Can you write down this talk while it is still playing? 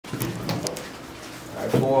All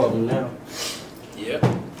right, 4 of them now. Yep.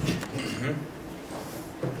 And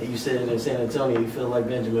you said in San Antonio you feel like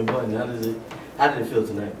Benjamin Button. How did it feel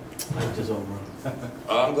tonight? Like just overall.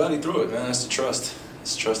 I'm glad he threw it, man. It's the trust.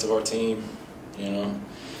 It's the trust of our team. You know,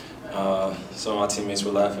 some of my teammates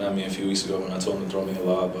were laughing at me a few weeks ago when I told them to throw me a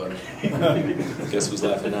lob, but guess who's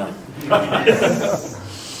laughing now?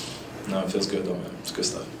 No, it feels good though, man. It's good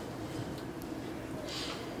stuff.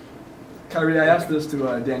 Kyrie, I asked this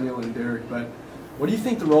to Daniel and Derrick, but what do you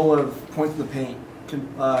think the role of points in the paint can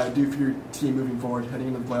do for your team moving forward, heading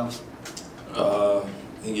into the playoffs? I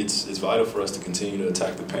think it's vital for us to continue to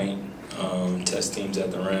attack the paint, test teams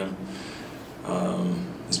at the rim.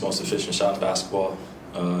 It's the most efficient shot in basketball,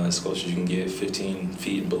 as close as you can get, 15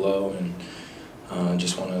 feet and below, and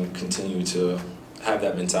just want to continue to have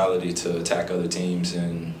that mentality to attack other teams,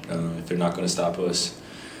 and if they're not going to stop us,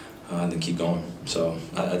 then keep going. So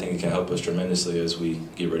I think it can help us tremendously as we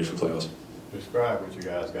get ready for playoffs. Describe what you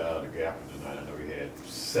guys got out of Gafford tonight. I know he had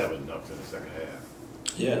 7 dunks in the second half.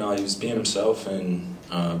 Yeah, no, he was being himself and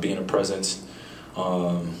being a presence,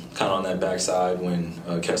 kind of on that backside when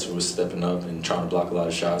Kessler was stepping up and trying to block a lot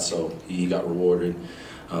of shots, so he got rewarded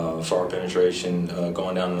for our penetration,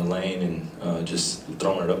 going down in the lane and just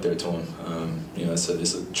throwing it up there to him. You know, it's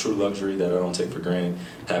a true luxury that I don't take for granted,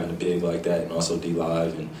 having a big like that and also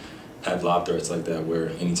D-Live and have lob threats like that where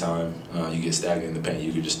anytime you get stagnant in the paint,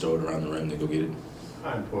 you can just throw it around the rim and go get it.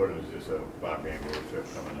 How important is this 5-game road trip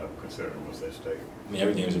coming up, considering what's at stake? I mean,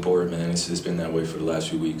 every game's important, man. It's been that way for the last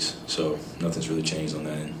few weeks, so nothing's really changed on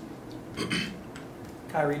that end.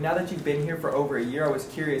 Kyrie, now that you've been here for over a year, I was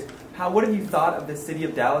curious, what have you thought of the city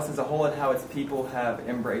of Dallas as a whole and how its people have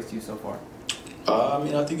embraced you so far? I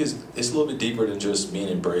mean, I think it's a little bit deeper than just being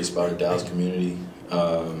embraced by the Dallas community.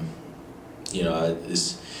 You know,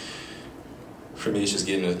 for me, it's just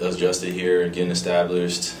getting adjusted here and getting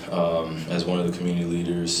established as one of the community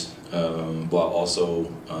leaders, while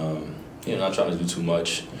also, you know, not trying to do too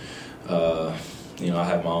much. You know, I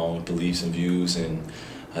have my own beliefs and views, and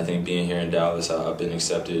I think being here in Dallas, I've been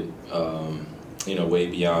accepted, you know, way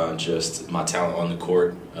beyond just my talent on the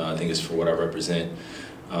court. I think it's for what I represent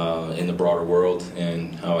in the broader world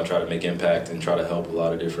and how I try to make impact and try to help a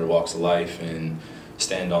lot of different walks of life and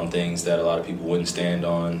stand on things that a lot of people wouldn't stand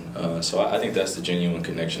on. So I think that's the genuine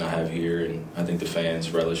connection I have here, and I think the fans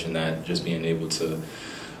relish in that, just being able to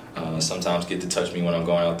sometimes get to touch me when I'm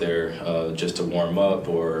going out there just to warm up,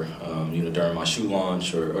 or you know, during my shoe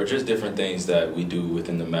launch, or just different things that we do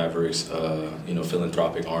within the Mavericks, you know,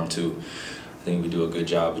 philanthropic arm too. I think we do a good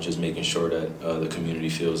job of just making sure that the community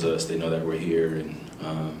feels us, they know that we're here, and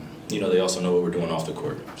you know, they also know what we're doing off the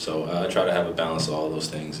court. So I try to have a balance of all those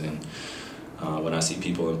things, and when I see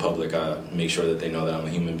people in public, I make sure that they know that I'm a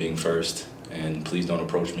human being first, and please don't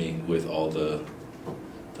approach me with all the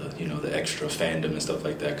you know, the extra fandom and stuff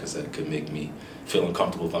like that, because that could make me feel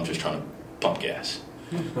uncomfortable if I'm just trying to pump gas.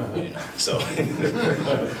 You know? So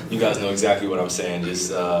you guys know exactly what I'm saying.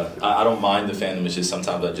 Just I don't mind the fandom. It's just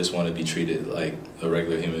sometimes I just want to be treated like a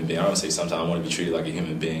regular human being. I don't say sometimes I want to be treated like a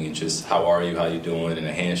human being, and just how are you, how you doing, and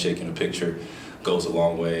a handshake and a picture goes a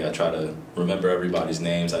long way. I try to remember everybody's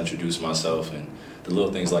names. I introduce myself, and the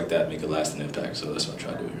little things like that make a lasting impact. So that's what I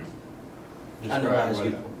try to do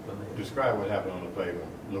here. Describe what happened on the play when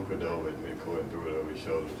Luka dove at midcourt and threw it over his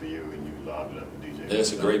shoulders to you, and you lobbed it up to DJ. Yeah,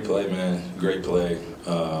 it's a great play, man. Great play.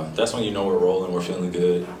 That's when you know we're rolling, we're feeling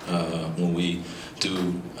good. When we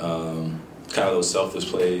do kind of those selfless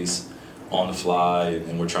plays on the fly,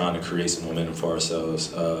 and we're trying to create some momentum for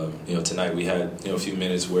ourselves. You know, tonight we had, you know, a few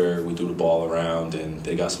minutes where we threw the ball around and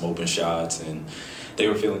they got some open shots and they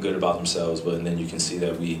were feeling good about themselves. But then you can see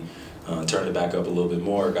that we turned it back up a little bit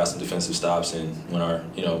more, got some defensive stops, and when our,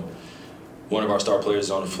 you know, one of our star players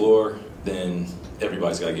is on the floor, then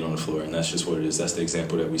everybody's got to get on the floor, and that's just what it is. That's the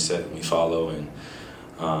example that we set and we follow, and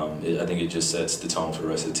I think it just sets the tone for the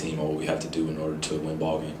rest of the team on what we have to do in order to win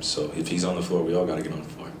ball games. So if he's on the floor, we all got to get on the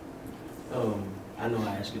floor. I know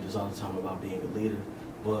I ask you this all the time about being a leader,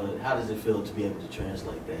 but how does it feel to be able to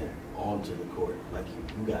translate that onto the court like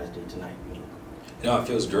you guys did tonight? You know, it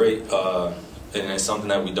feels great, and it's something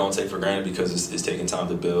that we don't take for granted because it's taking time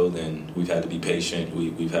to build, and we've had to be patient.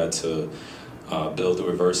 We've had to build through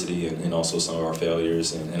adversity and also some of our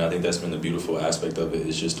failures, and I think that's been the beautiful aspect of it,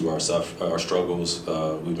 is just through our struggles,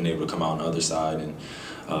 we've been able to come out on the other side and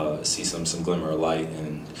see some glimmer of light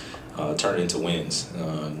and turn it into wins.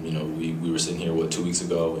 You know, we were sitting here, 2 weeks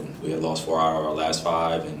ago, and we had lost 4 out of our last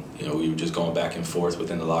 5, and you know, we were just going back and forth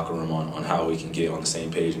within the locker room on how we can get on the same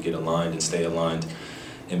page and get aligned and stay aligned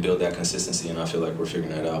and build that consistency, and I feel like we're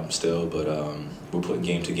figuring that out still, but we're putting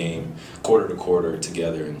game to game, quarter to quarter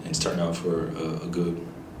together, and it's turned out for a good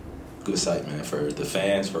good sight, man, for the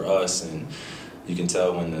fans, for us, and you can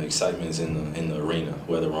tell when the excitement is in the arena,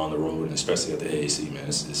 whether we're on the road, and especially at the AAC, man.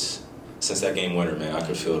 It's since that game winner, man, I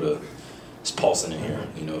could feel it's pulsing in here.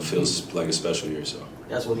 You know, it feels like a special year. So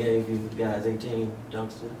that's what gave you guys 18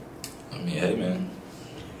 dunks. I mean, hey, man,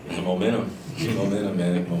 momentum,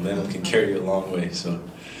 man. Momentum can carry you a long way. So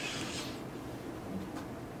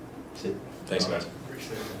that's it. Thanks, guys.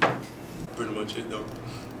 Appreciate it. Pretty much it, though.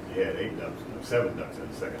 He had 8 dunks, 7 dunks in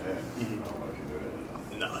the second half. I don't know if you knew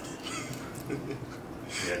that or not. No, I didn't.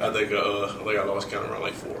 Yeah. I think I lost count around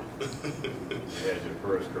like 4. You had your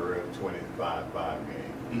first career 25-5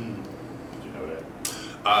 game. Did you know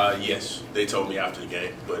that? Yes, they told me after the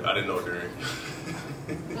game, but I didn't know during.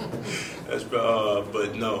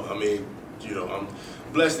 But no, I mean, you know, I'm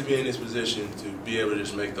blessed to be in this position to be able to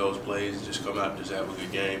just make those plays and just come out and just have a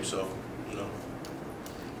good game. So, you know,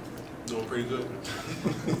 doing pretty good.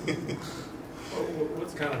 Well,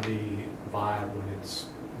 what's kind of the vibe when it's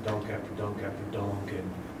dunk after dunk after dunk, and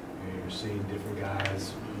you know, you're seeing different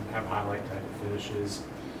guys have highlight type of finishes?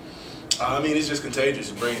 I mean, it's just contagious.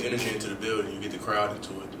 It brings energy into the building. You get the crowd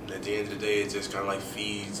into it. And at the end of the day, it just kind of like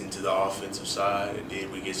feeds into the offensive side. And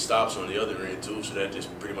then we get stops on the other end, too. So that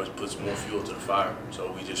just pretty much puts more fuel to the fire.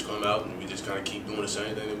 So we just come out and we just kind of keep doing the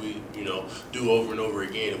same thing that we, you know, do over and over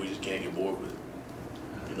again. And we just can't get bored with it.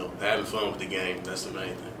 You know, having fun with the game, that's the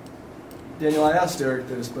main thing. Daniel, I asked Derrick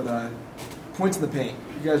this, but points in the paint.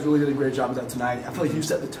 You guys really did a great job with that tonight. I feel like you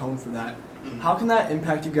set the tone for that. How can that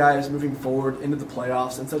impact you guys moving forward into the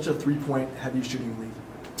playoffs in such a three-point heavy shooting league?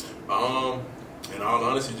 In all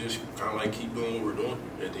honesty, just kind of like keep doing what we're doing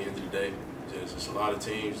at the end of the day. There's a lot of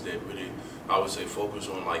teams that really, I would say, focus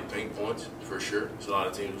on like paint points for sure. There's a lot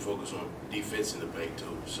of teams that focus on defense in the paint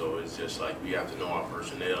too. So it's just like we have to know our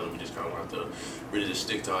personnel, and we just kind of have to really just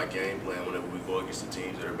stick to our game plan whenever we go against the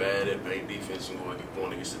teams that are bad at paint defense and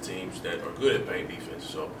going against the teams that are good at paint defense.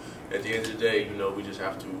 So at the end of the day, you know, we just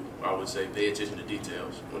have to, I would say, pay attention to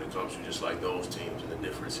details when it comes to just like those teams and the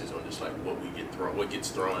differences on just like what gets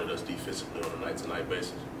thrown at us defensively on a night-to-night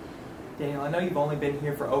basis. Daniel, I know you've only been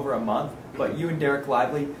here for over a month, but you and Derrick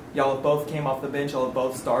Lively, y'all have both came off the bench, y'all have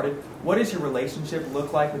both started. What does your relationship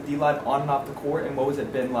look like with D-Live on and off the court, and what has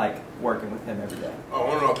it been like working with him every day? Oh,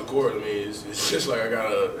 on and off the court, I mean, it's just like I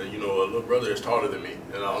got a little brother that's taller than me,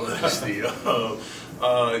 in all honesty.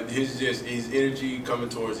 His energy coming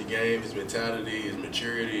towards the game, his mentality, his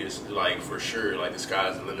maturity is like for sure like the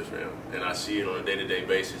sky's the limit for him. And I see it on a day-to-day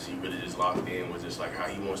basis. He really just locked in with just like how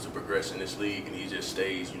he wants to progress in this league, and he just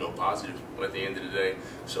stays, positive at the end of the day.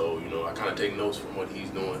 So, I kind of take notes from what he's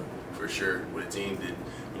doing for sure with a team that,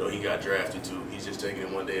 he got drafted to. He's just taking it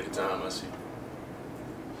one day at a time, I see.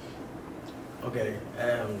 Okay,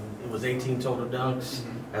 it was 18 total dunks.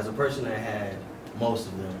 As a person that had most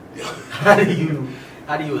of them, how do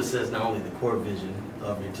you assess not only the court vision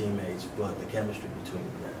of your teammates, but the chemistry between you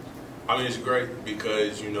guys? I mean, it's great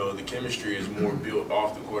because, the chemistry is more built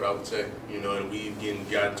off the court, I would say, and we've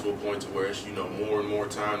gotten to a point to where it's, more and more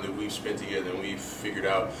time that we've spent together, and we've figured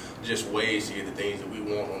out just ways to get the things that we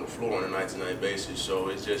want on the floor on a night-to-night basis. So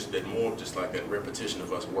it's just that more just like that repetition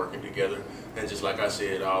of us working together. And just like I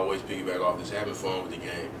said, I always piggyback off this having fun with the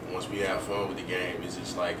game. And once we have fun with the game, it's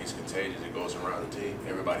just like it's contagious. It goes around the team.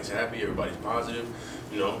 Everybody's happy. Everybody's positive.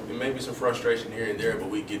 There may be some frustration here and there, but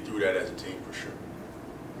we get through that as a team for sure.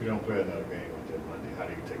 We don't play another game until Monday. How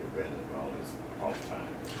do you take advantage of all this off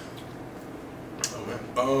time?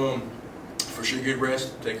 Oh, man. For sure, get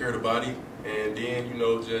rest, take care of the body, and then,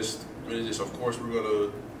 just of course, we're going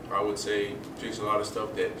to, I would say, fix a lot of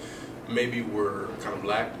stuff that maybe we're kind of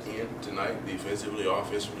lacked in tonight, defensively,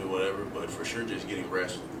 offensively, whatever, but for sure, just getting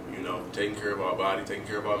rest, taking care of our body, taking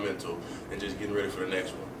care of our mental, and just getting ready for the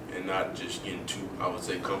next one, and not just getting too, I would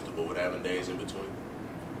say, comfortable with having days in between.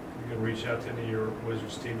 You can reach out to any of your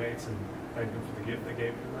Wizards teammates and thank them for the gift they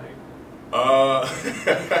gave tonight?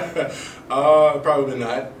 Probably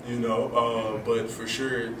not, but for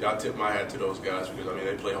sure, I tip my hat to those guys because,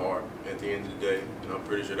 they play hard at the end of the day. And I'm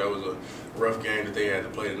pretty sure that was a rough game that they had to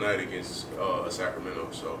play tonight against Sacramento,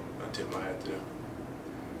 so I tip my hat to them.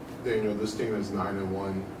 Daniel, this team is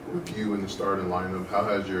 9-1 with you in the starting lineup. How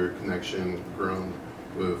has your connection grown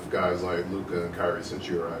with guys like Luka and Kyrie since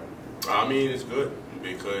you arrived? It's good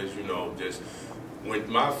because, just when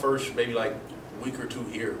my first maybe like week or two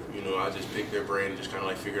here, I just picked their brain and just kind of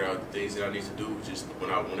like figured out the things that I need to do just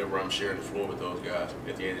whenever I'm sharing the floor with those guys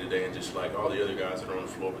at the end of the day, and just like all the other guys that are on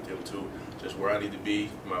the floor with them too, just where I need to be,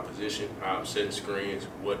 my position, how I'm setting screens,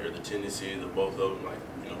 what are the tendencies of both of them. Like,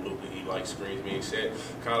 Luka, he likes screens being set,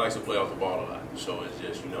 kind of likes to play off the ball a lot. So it's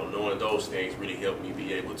just, knowing those things really helped me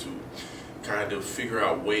be able to kind of figure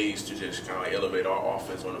out ways to just kind of like elevate our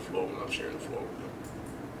offense on the floor when I'm sharing the floor with him.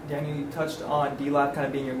 Daniel, you touched on D-Lab kind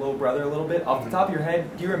of being your little brother a little bit. Off the top of your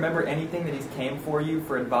head, do you remember anything that he's came for you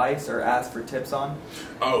for advice or asked for tips on?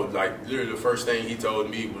 Oh, like literally the first thing he told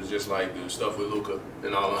me was just like the stuff with Luka.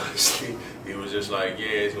 In all honesty, he was just like, yeah,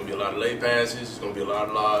 it's gonna be a lot of late passes, it's gonna be a lot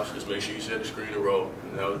of lobs. Just make sure you set the screen and roll.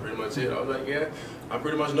 And that was pretty much it. I was like, yeah, I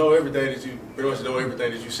pretty much know everything that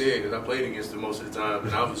you said because I played against him most of the time,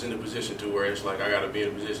 and I was in the position to where it's like I gotta be in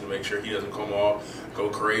a position to make sure he doesn't come off, go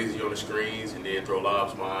crazy on the screens, and then throw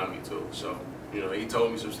lobs behind me too. So, you know, he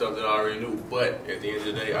told me some stuff that I already knew, but at the end of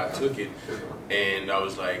the day, I took it, and I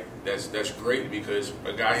was like, that's great because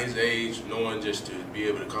a guy his age, knowing just to be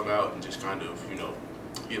able to come out and just kind of, you know,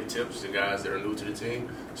 give tips to guys that are new to the team,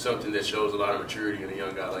 something that shows a lot of maturity in a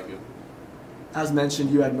young guy like him. As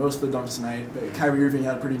mentioned, you had most of the dunks tonight, but Kyrie Irving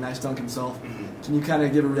had a pretty nice dunk himself. Can you kind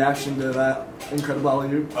of give a reaction to that incredible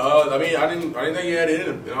alley-oop? I mean, I didn't think he had it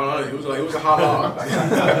in him. You know, it was a hot lob.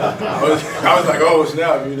 I was like, oh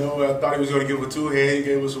snap! You know, I thought he was going to give us a two-hand. He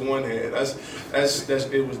gave us a one-hand.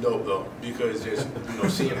 It was dope though because just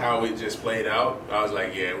seeing how it just played out, I was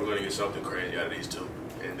like, yeah, we're going to get something crazy out of these two,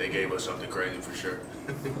 and they gave us something crazy for sure.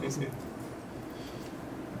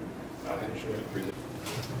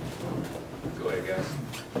 Go ahead, guys.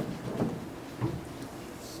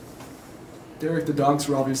 Derrick, the dunks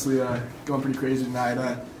were obviously going pretty crazy tonight.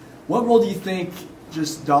 What role do you think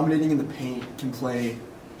just dominating in the paint can play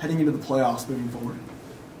heading into the playoffs moving forward?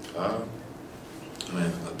 I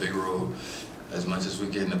mean, a big role. As much as we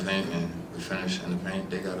get in the paint and we finish in the paint,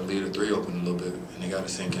 they got to leave the three open a little bit, and they got to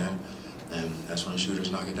sink in, and that's when the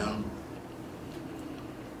shooters knock it down.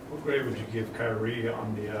 What grade would you give Kyrie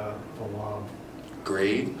on the lob?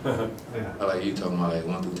 Grade? Yeah. I like you talking about like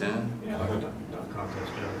 1 through 10? Yeah, like a dunk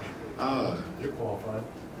contest judge. You're qualified.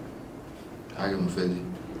 I give him 50.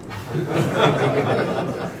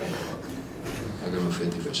 I give him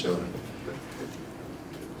 50 for sure.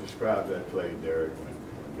 Describe that play, Derrick, when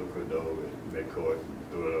Luka dove at midcourt,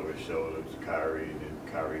 threw it over his shoulders, Kyrie, and then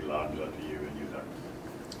Kyrie lobs up to you, and you dunked.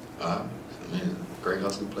 I mean, great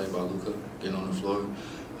hustle play by Luka, getting on the floor,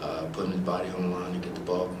 putting his body on the line to get the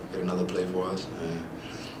ball, get another play for us. And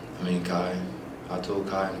I mean, I told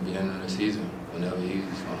Kai in the beginning of the season, whenever he's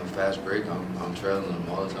on a fast break, I'm trailing him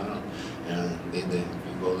all the time. And you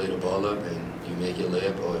go lay the ball up and you make your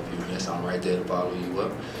layup, or if you miss, I'm right there to follow you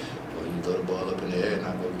up. Or you throw the ball up in the air and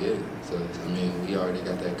I go get it. So, I mean, we already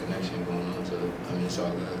got that connection going on, so, I mean, it's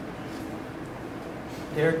all good.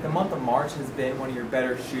 Derrick, the month of March has been one of your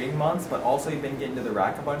better shooting months, but also you've been getting to the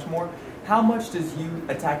rack a bunch more. How much does you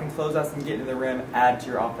attacking closeouts and getting to the rim add to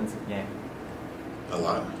your offensive game? A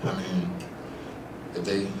lot. I mean, if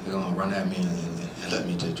they're going to run at me and let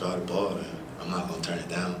me just draw the ball, then I'm not going to turn it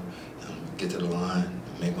down. Get to the line,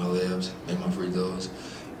 make my layups, make my free throws,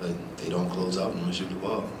 but they don't close out, I'm going to shoot the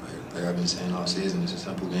ball. Like I've been saying all season, it's a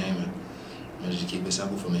simple game, and I'm going to just keep it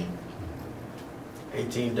simple for me.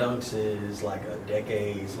 18 dunks is like a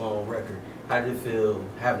decades-long record. How did it feel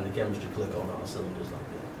having the chemistry click on all cylinders like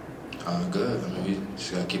that? Good. I mean, we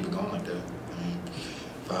just got to keep it going like that. I mean,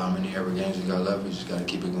 for how many ever games we got left, we just got to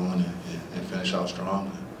keep it going and finish out strong.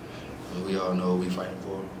 I mean, we all know what we're fighting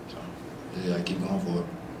for, so we got to keep going for it.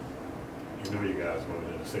 You know you guys moved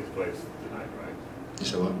into 6th place tonight, right? You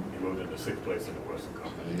said what? You moved into 6th place in the Western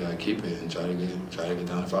Conference. We got to keep it and try to get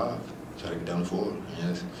down to 5, try to get down to 4. I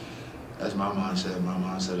mean, that's my mindset. My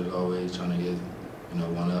mindset is always trying to get,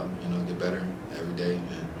 one up, get better every day,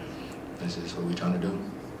 and this is what we're trying to do.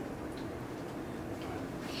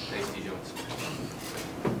 Thanks, D. Jones.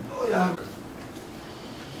 Oh, yeah.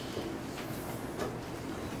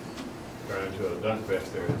 Turning into a dunk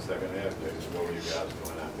fest there in the second half. What were you guys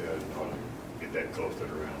going out there in order to get that close to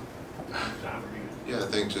the rim time again? Yeah, I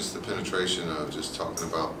think just the penetration of just talking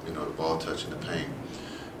about, the ball touching the paint,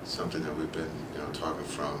 something that we've been, talking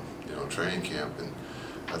from, training camp, and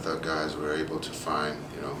I thought guys were able to find,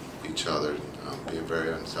 each other, being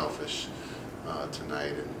very unselfish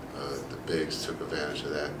tonight, and the bigs took advantage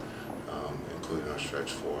of that, including our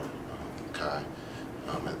stretch 4, Kai,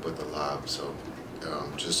 with the lob. So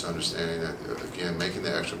just understanding that, again, making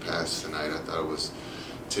the extra pass tonight, I thought it was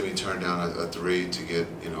Timmy turned down a 3 to get,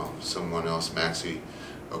 someone else, Maxey,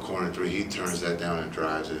 a corner 3. He turns that down and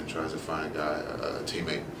drives it and tries to find a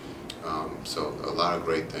teammate. So a lot of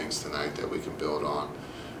great things tonight that we can build on.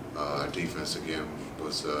 Our defense, again,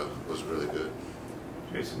 was really good.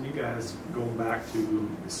 Jason, you guys going back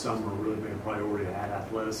to the summer really been a priority to add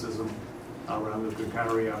athleticism around Luka and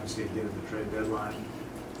Kyrie, obviously again at the trade deadline.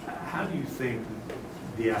 How do you think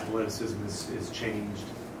the athleticism is changed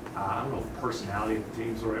I don't know if personality of the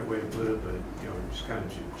team's the right way to put it, but just kind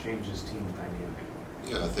of changes team dynamic.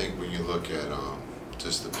 Yeah, I think when you look at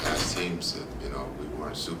just the past teams, that we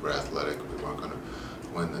weren't super athletic. We weren't going to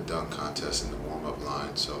win the dunk contest in the warm-up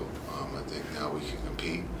line. So I think now we can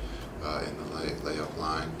compete in the layup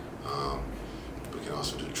line. We can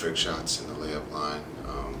also do trick shots in the layup line.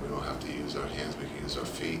 We don't have to use our hands. We can use our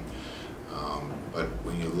feet. But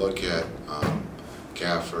when you look at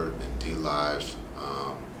Gafford and D-Live,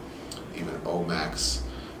 even Omax,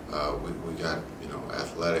 we got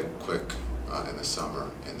athletic, quick in the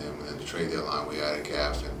summer, and then within the trade deadline we added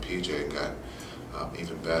Gaff, and PJ got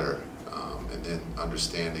even better. And then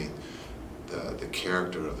understanding the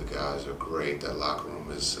character of the guys are great. That locker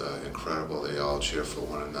room is incredible. They all cheer for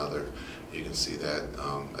one another. You can see that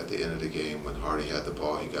at the end of the game when Hardy had the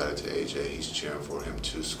ball, he got it to AJ. He's cheering for him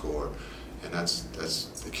to score, and that's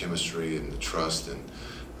the chemistry and the trust and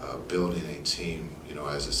building a team.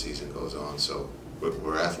 As the season goes on. So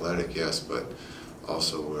we're athletic, yes, but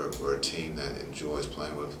also we're a team that enjoys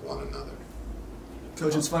playing with one another.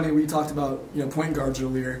 Coach, it's funny, we talked about point guards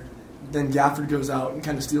earlier. Then Gafford goes out and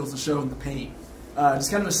kind of steals the show in the paint.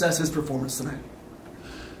 Just kind of assess his performance tonight.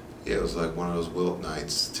 Yeah, it was like one of those Wilt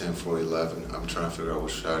nights, 10 for 11. I'm trying to figure out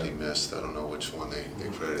which shot he missed. I don't know which one they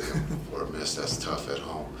credited him for a miss. That's tough at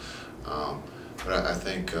home. But I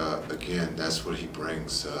think, again, that's what he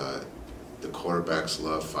brings. The quarterbacks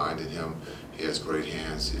love finding him. He has great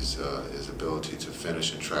hands. His ability to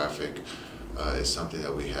finish in traffic is something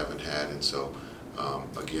that we haven't had. And so,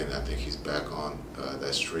 again, I think he's back on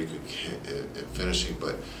that streak in finishing,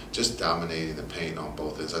 but just dominating the paint on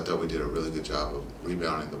both ends. I thought we did a really good job of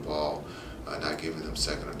rebounding the ball, not giving them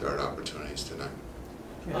second or third opportunities tonight.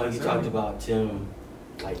 You talked about Tim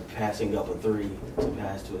passing up a three to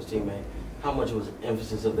pass to his teammate. How much was the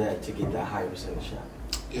emphasis of that to get that high percentage shot?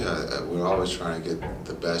 Yeah, we're always trying to get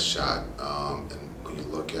the best shot. And when you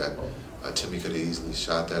look at Timmy could have easily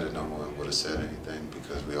shot that and no one would have said anything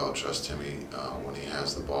because we all trust Timmy when he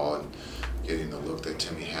has the ball. And getting the look that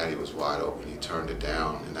Timmy had, he was wide open. He turned it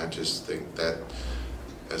down. And I just think that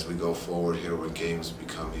as we go forward here, when games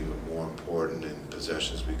become even more important and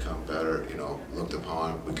possessions become better, looked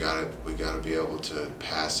upon, we gotta be able to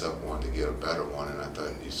pass up one to get a better one. And I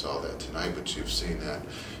thought you saw that tonight, but you've seen that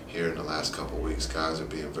here in the last couple of weeks. Guys are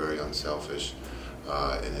being very unselfish,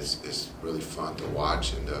 and it's really fun to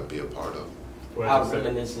watch and be a part of. How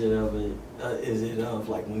reminiscent of it is it of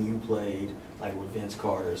when you played with Vince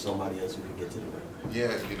Carter or somebody else who could get to the rim? Yeah,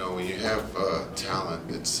 when you have talent,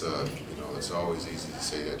 it's it's always easy to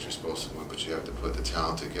say that you're supposed to win, but you have to put the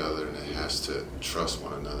talent together, and it has to trust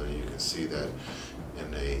one another. You can see that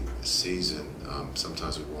in a season.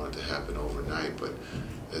 Sometimes we want it to happen overnight, but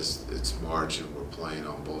as it's March and we're playing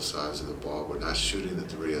on both sides of the ball, we're not shooting the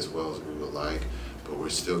three as well as we would like, but we're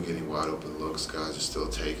still getting wide open looks. Guys are still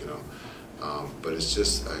taking them. But it's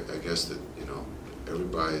just, I guess that,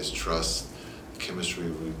 everybody's trust, chemistry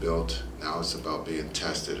we built. Now it's about being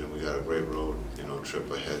tested, and we got a great road,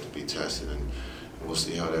 trip ahead to be tested, and we'll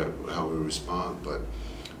see how we respond. But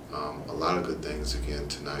a lot of good things again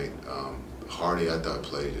tonight. Hardy, I thought,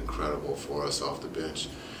 played incredible for us off the bench,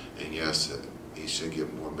 and yes, he should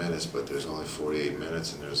get more minutes, but there's only 48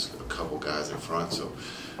 minutes, and there's a couple guys in front, so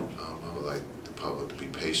I would like the public to be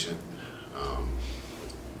patient.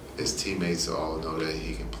 His teammates all know that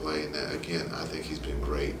he can play, and that, again, I think he's been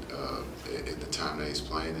great in the time that he's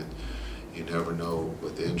playing. And you never know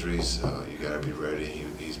with injuries, you got to be ready.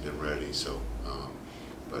 He's been ready. So,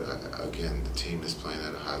 but again, the team is playing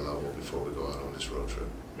at a high level before we go out on this road trip.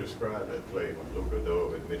 Describe that play when Luka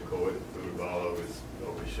dove at midcourt, threw the ball over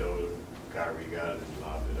his shoulder. Kyrie got it and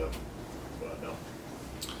lobbed it up. But no.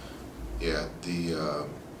 Yeah, the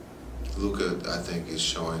Luka, I think, is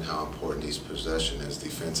showing how important his possession is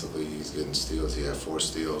defensively. He's getting steals. He had 4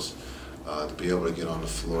 steals. To be able to get on the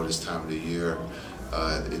floor this time of the year,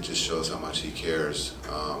 it just shows how much he cares.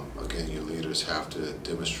 Again, your leaders have to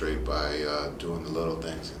demonstrate by doing the little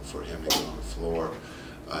things for him to get on the floor.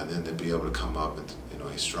 And then to be able to come up and,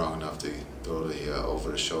 he's strong enough to throw the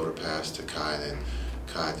over-the-shoulder pass to Kai, and then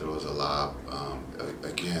Kai throws a lob.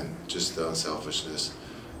 Again, just the unselfishness,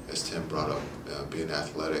 as Tim brought up, being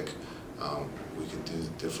athletic. We can do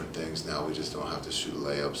different things now. We just don't have to shoot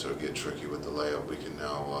layups or get tricky with the layup. We can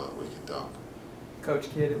now dunk. Coach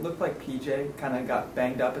Kidd, it looked like PJ kind of got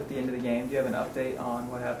banged up at the end of the game. Do you have an update on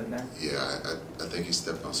what happened there? Yeah, I think he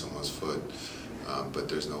stepped on someone's foot, but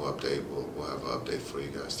there's no update. We'll have an update for you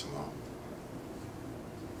guys tomorrow.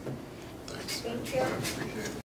 Thanks. Thank you.